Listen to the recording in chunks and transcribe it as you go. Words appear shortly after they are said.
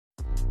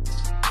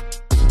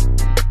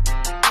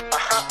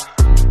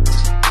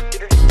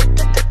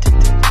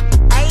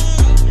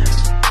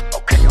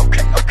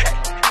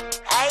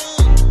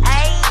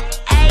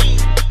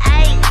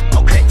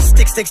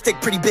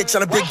stick, pretty bitch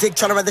on a big dick,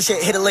 tryna ride the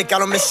shit, hit a lick, I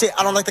don't miss shit,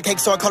 I don't like the cake,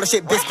 so I call it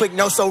shit, bitch quick,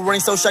 no so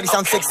running, so shawty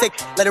sound sick,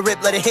 let it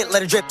rip, let it hit,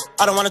 let it drip,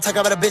 I don't wanna talk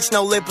about a bitch,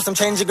 no lip, with some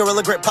change, a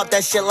gorilla grip, pop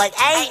that shit like,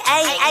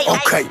 ay.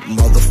 Okay,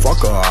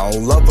 motherfucker, I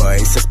don't love her,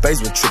 ace of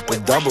spades with triple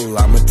double,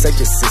 I'ma take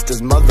your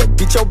sister's mother,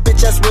 beat your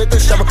bitch ass with a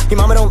shovel, your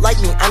mama don't like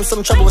me, I'm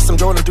some trouble with some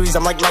Jordan duties,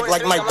 I'm like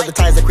Mike, but the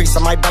tires that crease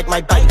on my bike,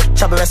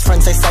 chopper best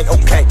friend say psych,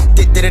 okay,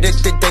 did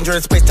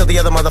dangerous space till the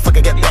other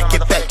motherfucker get back,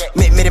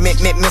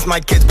 miss my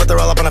kids, but they're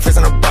all up on a fist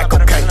in her back,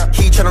 okay,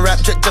 he tryna rap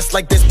just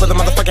like this, but the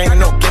motherfucker ain't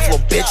no gift,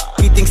 little bitch,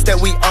 he thinks that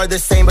we are the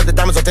same, but the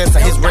diamonds are dance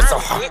on his wrist, so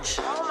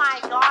Oh my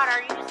god,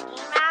 are you ski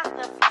mask,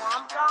 the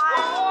swamp guy?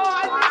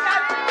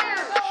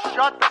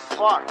 Shut the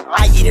fuck up.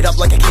 I eat it up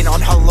like a kid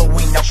on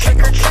Halloween, okay.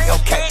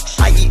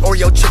 I eat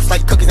Oreo chips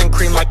like cookies and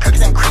cream, like yeah.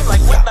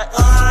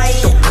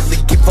 Don't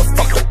really give a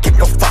fuck, don't give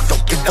no fuck,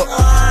 don't give a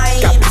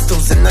got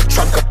pistols in the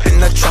trunk, up in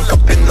the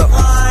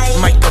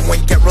mic, go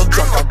and get real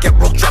drunk, I'll get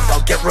real drunk,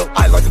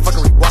 I like the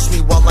fuckery, watch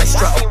me while I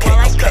strut, okay.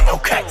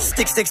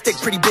 Stick,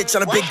 pretty bitch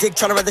on a big dick,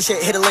 tryna ride the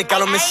shit, hit a lick, I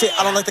don't miss shit,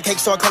 I don't like the cake,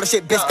 so I call it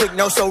shit, bitch quick,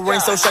 no so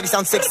running, so shawty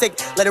sound sick,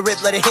 let it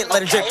rip, let it hit,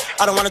 let it drip,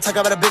 I don't wanna talk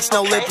about a bitch,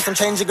 no lip, with some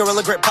change, a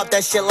gorilla grip, pop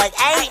that shit like,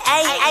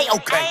 ay,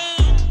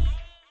 okay.